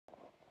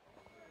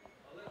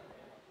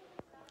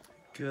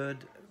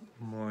Good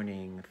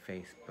morning,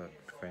 Facebook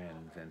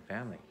friends and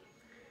family.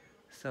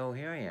 So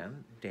here I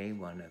am, day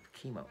one of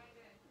chemo.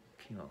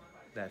 Chemo,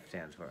 that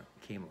stands for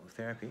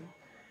chemotherapy.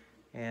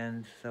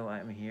 And so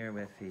I'm here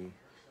with the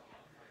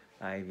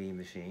IV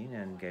machine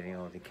and getting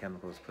all the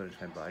chemicals put into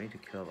my body to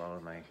kill all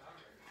of my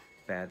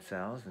bad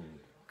cells and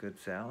good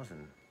cells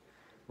and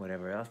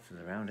whatever else is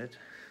around it.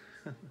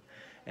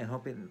 And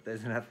hoping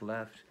there's enough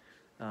left,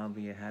 I'll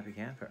be a happy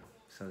camper.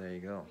 So there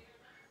you go.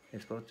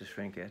 It's supposed to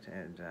shrink it,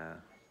 and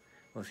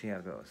we'll see how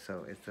it goes.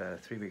 So it's a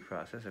 3-week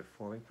process or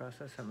 4-week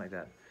process, something like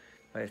that.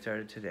 But I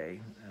started today,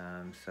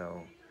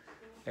 so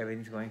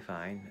everything's going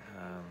fine.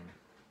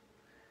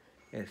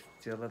 It's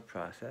still a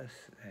process,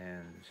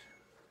 and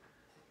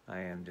I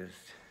am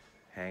just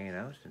hanging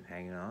out and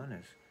hanging on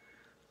as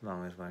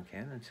long as one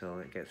can until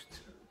it gets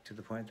to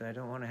the point that I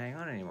don't want to hang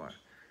on anymore.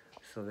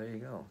 So there you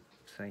go.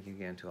 Thank you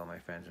again to all my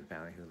friends and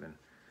family who've been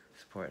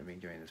supporting me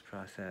during this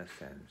process,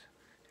 and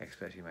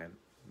especially my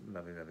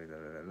lovely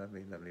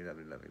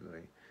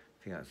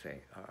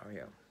fiance,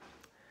 Ario.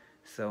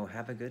 So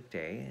have a good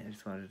day. I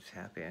just wanted to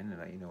tap in and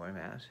let you know where I'm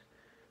at.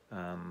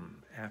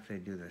 After they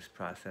do this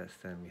process,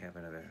 then we have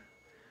another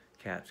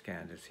CAT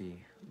scan to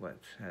see what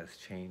has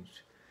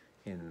changed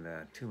in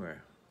the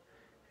tumor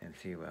and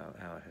see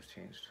how it has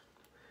changed.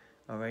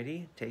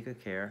 Alrighty, take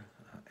good care.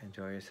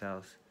 Enjoy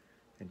yourselves.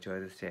 Enjoy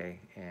this day,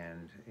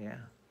 and yeah,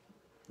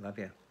 love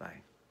you.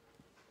 Bye.